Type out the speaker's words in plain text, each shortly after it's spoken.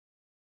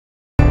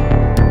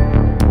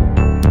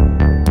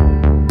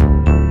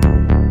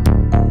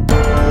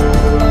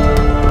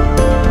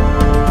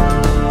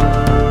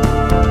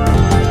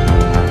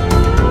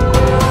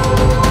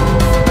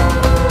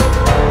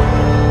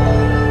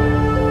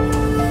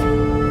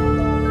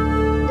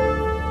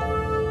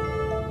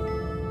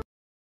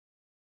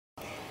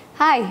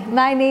Hi,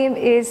 my name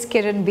is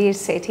Kiran Bir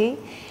Sethi,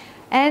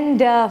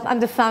 and I'm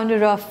the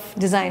founder of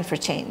Design for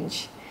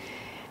Change.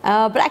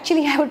 But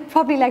actually, I would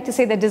probably like to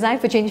say that Design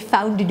for Change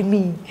founded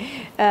me,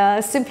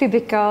 simply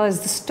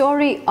because the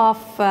story of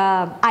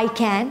I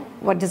Can,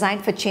 what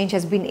Design for Change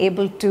has been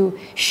able to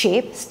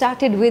shape,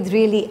 started with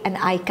really an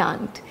I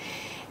can't.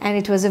 And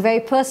it was a very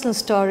personal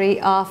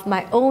story of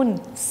my own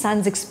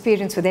son's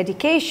experience with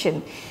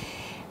education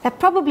that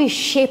probably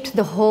shaped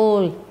the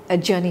whole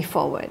journey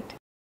forward.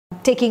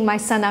 Taking my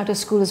son out of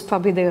school is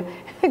probably the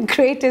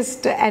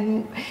greatest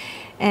and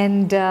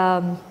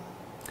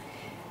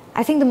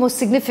I think the most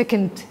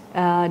significant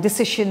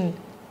decision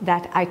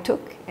that I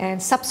took,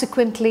 and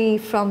subsequently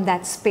from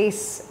that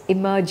space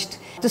emerged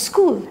the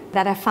school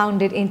that I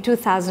founded in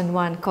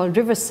 2001 called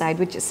Riverside,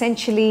 which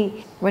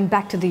essentially went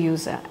back to the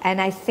user.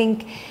 And I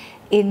think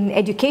in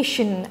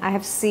education I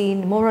have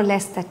seen more or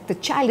less that the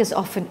child is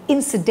often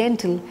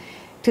incidental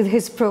to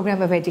his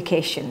program of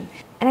education.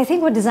 And I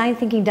think what design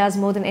thinking does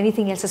more than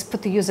anything else is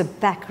put the user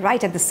back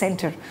right at the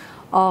center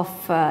of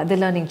the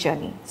learning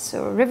journey.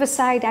 So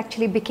Riverside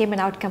actually became an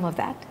outcome of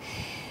that.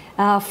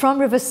 From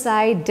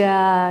Riverside,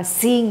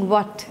 seeing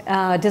what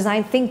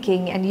design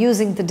thinking and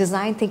using the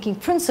design thinking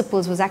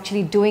principles was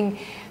actually doing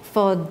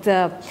for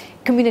the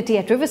community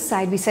at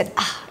Riverside, we said,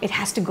 it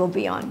has to go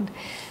beyond.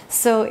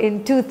 So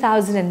in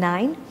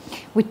 2009,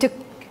 we took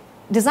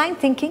design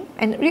thinking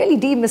and really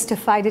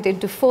demystified it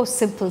into 4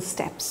 simple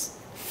steps.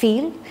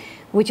 Feel,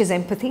 which is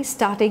empathy,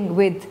 starting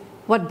with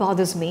what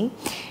bothers me.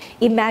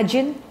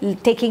 Imagine,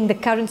 taking the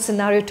current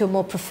scenario to a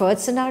more preferred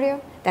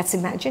scenario, that's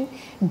imagine.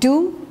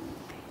 Do,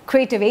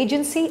 creative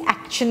agency,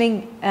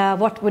 actioning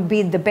what would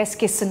be the best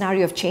case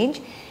scenario of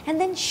change.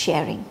 And then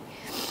sharing.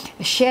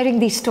 Sharing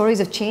these stories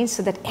of change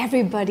so that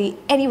everybody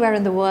anywhere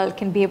in the world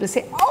can be able to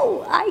say,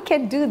 oh, I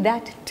can do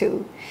that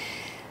too.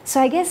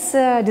 So I guess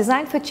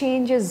Design for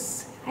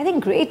Change's, I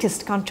think,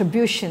 greatest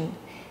contribution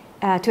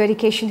to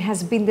education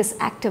has been this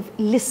act of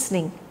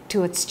listening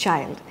to its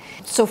child.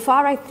 So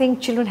far, I think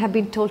children have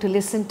been told to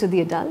listen to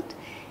the adult,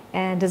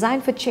 and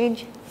Design for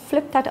Change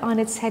flipped that on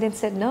its head and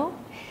said, no,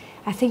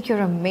 I think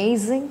you're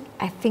amazing,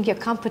 I think your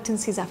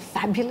competencies are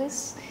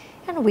fabulous,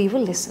 and we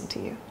will listen to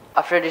you.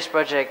 After this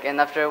project and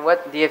after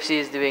what DFC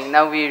is doing,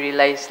 now we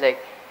realize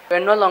we're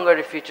no longer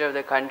the future of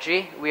the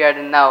country, we are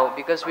the now.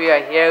 Because we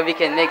are here, we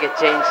can make a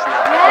change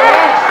now.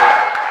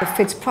 Yes. The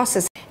FITS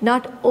process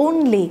not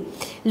only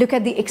look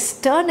at the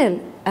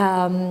external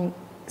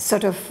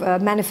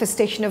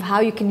manifestation of how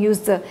you can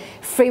use the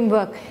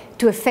framework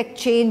to affect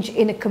change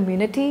in a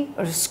community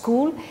or a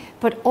school,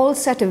 but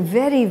also at a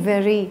very,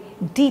 very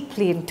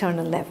deeply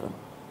internal level.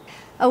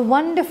 A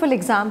wonderful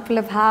example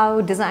of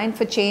how Design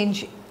for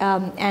Change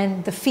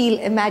and the Feel,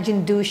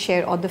 Imagine, Do,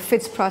 Share or the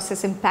FITS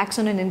process impacts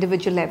on an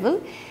individual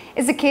level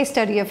is the case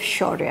study of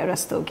Shaurya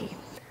Rastogi.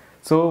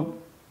 So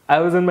I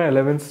was in my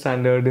 11th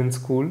standard in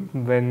school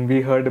when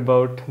we heard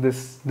about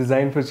this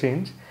Design for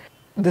Change.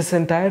 This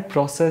entire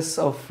process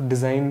of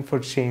Design for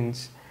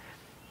Change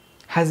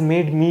has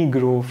made me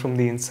grow from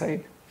the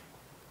inside.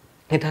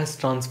 It has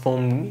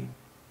transformed me.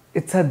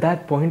 It's at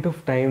that point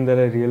of time that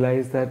I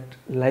realized that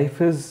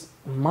life is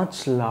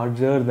much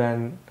larger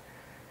than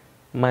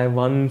my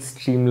one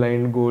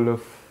streamlined goal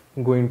of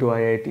going to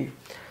IIT.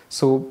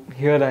 So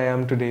here I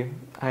am today.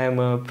 I am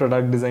a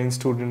product design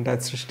student at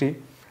Srishti.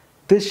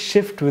 This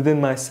shift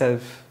within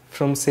myself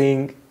from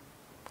saying,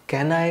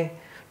 can I,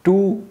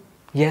 to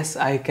yes,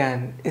 I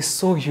can, is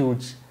so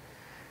huge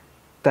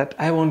that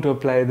I want to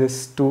apply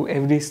this to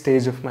every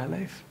stage of my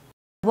life.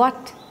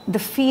 What the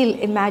Feel,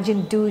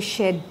 Imagine, Do,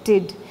 Share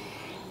did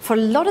for a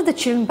lot of the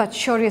children, but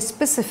Shaurya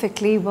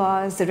specifically,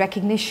 was the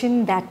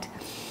recognition that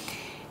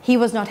he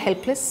was not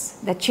helpless,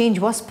 that change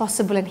was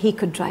possible and he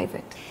could drive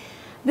it.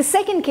 The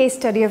second case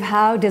study of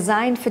how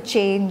Design for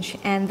Change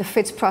and the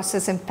FITS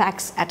process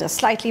impacts at a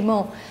slightly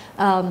more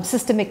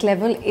systemic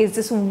level is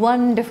this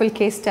wonderful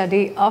case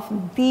study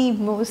of the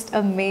most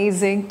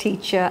amazing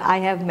teacher I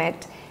have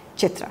met,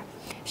 Chitra.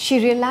 She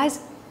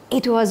realized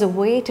it was a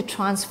way to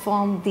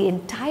transform the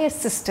entire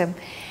system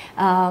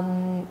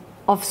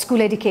of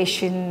school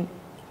education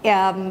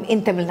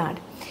in Tamil Nadu.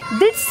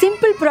 This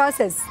simple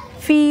process,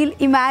 feel,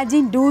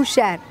 imagine, do,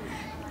 share,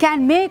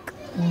 can make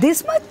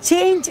this much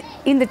change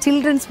in the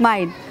children's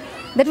mind.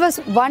 That was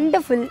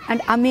wonderful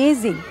and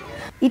amazing.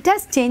 It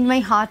has changed my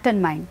heart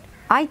and mind.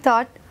 I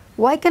thought,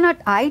 why cannot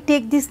I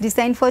take this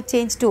Design for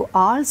Change to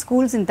all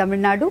schools in Tamil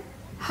Nadu?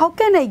 How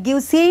can I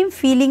give same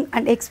feeling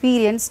and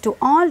experience to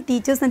all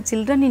teachers and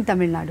children in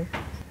Tamil Nadu?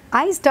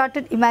 I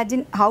started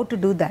imagine how to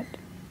do that.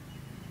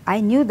 I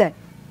knew that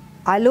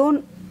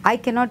alone I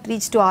cannot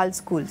reach to all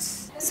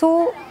schools.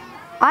 So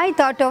I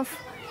thought of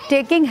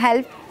taking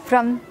help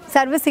from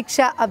Sarva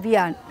Shiksha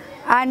Abhiyan,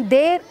 and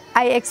there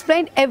I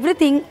explained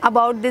everything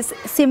about this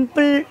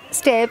simple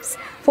steps,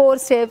 4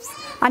 steps,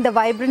 and the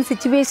vibrant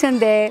situation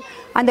there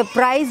and the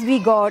prize we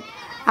got,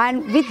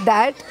 and with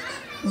that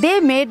they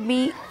made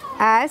me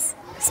as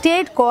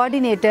state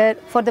coordinator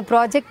for the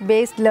project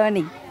based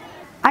learning,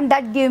 and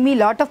that gave me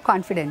lot of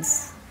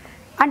confidence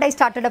and I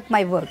started up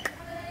my work.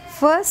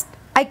 First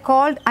I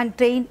called and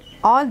trained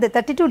all the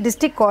 32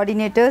 district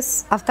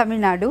coordinators of Tamil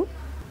Nadu,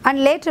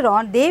 and later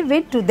on they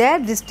went to their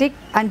district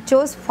and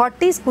chose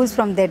 40 schools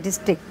from their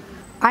district,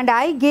 and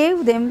I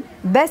gave them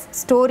best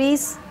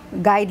stories,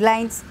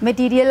 guidelines,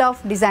 material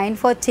of design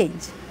for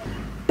change.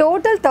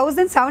 Total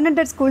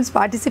 1700 schools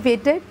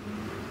participated,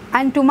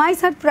 and to my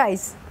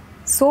surprise,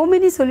 so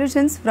many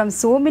solutions from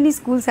so many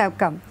schools have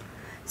come.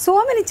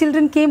 So many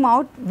children came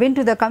out, went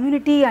to the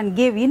community and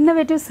gave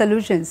innovative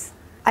solutions.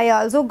 I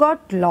also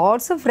got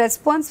lots of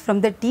response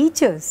from the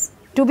teachers.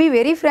 To be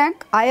very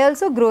frank, I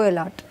also grow a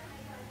lot.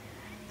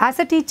 As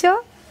a teacher,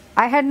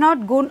 I had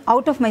not gone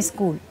out of my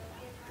school.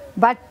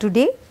 But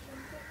today,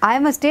 I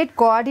am a state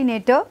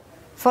coordinator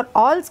for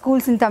all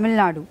schools in Tamil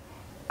Nadu.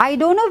 I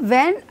don't know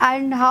when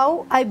and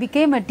how I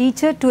became a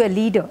teacher to a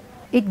leader.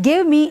 It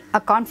gave me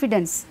a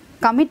confidence,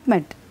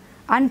 commitment,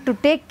 and to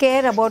take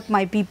care about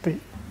my people.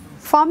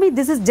 For me,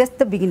 this is just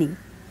the beginning.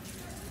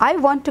 I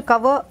want to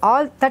cover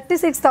all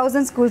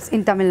 36,000 schools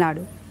in Tamil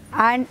Nadu,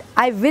 and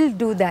I will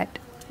do that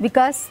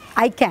because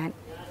I can.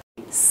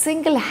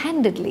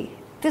 Single-handedly,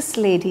 this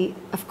lady,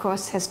 of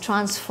course, has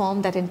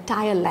transformed that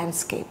entire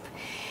landscape.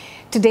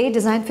 Today,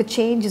 Design for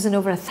Change is in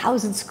over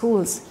 1,000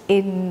 schools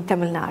in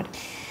Tamil Nadu.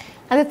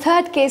 And the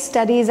third case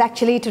study is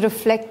actually to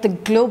reflect the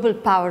global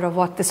power of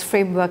what this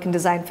framework in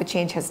Design for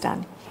Change has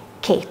done.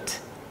 Kate.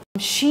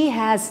 She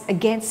has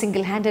again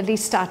single-handedly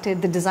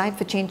started the Design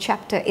for Change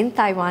chapter in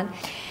Taiwan.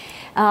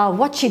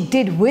 What she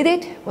did with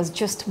it was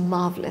just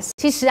marvelous.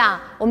 其实啊，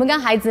我们跟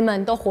孩子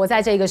们都活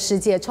在这个世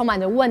界充满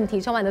着问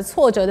题、充满着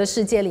挫折的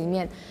世界里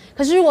面。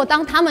可是如果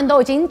当他们都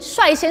已经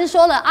率先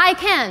说了 "I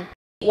can"，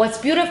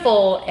 What's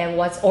beautiful and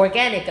what's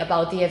organic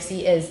about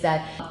DFC is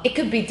that it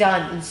could be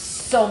done in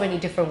so many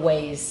different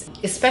ways.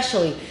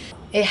 Especially,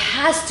 it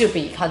has to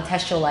be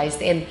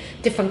contextualized in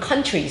different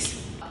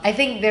countries. I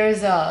think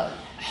there's a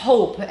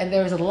hope and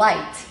there's a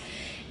light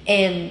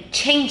in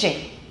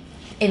changing,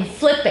 in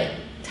flipping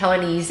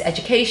Taiwanese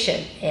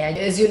education. And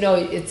as you know,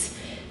 it's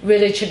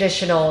really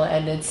traditional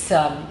and it's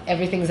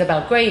everything's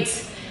about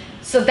grades.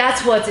 So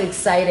that's what's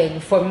exciting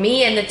for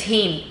me and the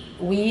team.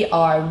 We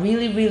are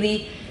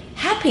really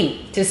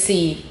happy to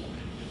see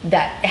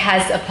that it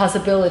has a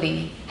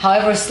possibility,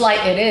 however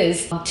slight it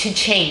is, to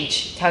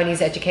change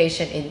Taiwanese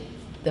education in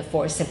the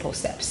 4 simple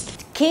steps.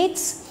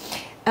 Kate's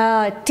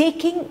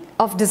taking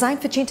of Design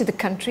for Change to the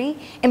country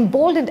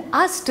emboldened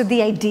us to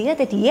the idea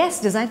that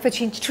yes, Design for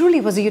Change truly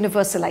was a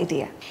universal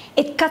idea.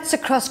 It cuts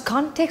across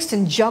context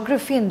and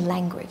geography and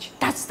language.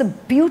 That's the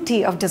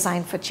beauty of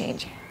Design for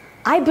Change.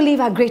 I believe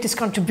our greatest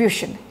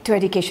contribution to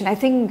education, I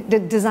think the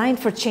Design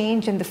for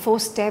Change and the 4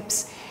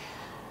 steps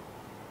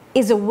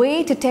is a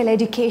way to tell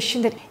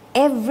education that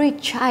every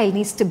child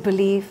needs to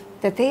believe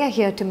that they are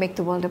here to make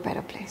the world a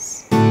better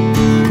place.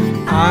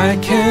 I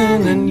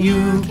can and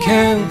you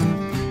can,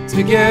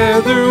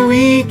 together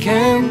we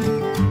can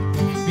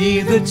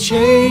be the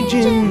change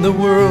in the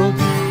world.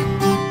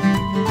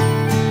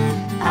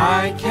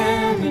 I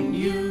can and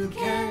you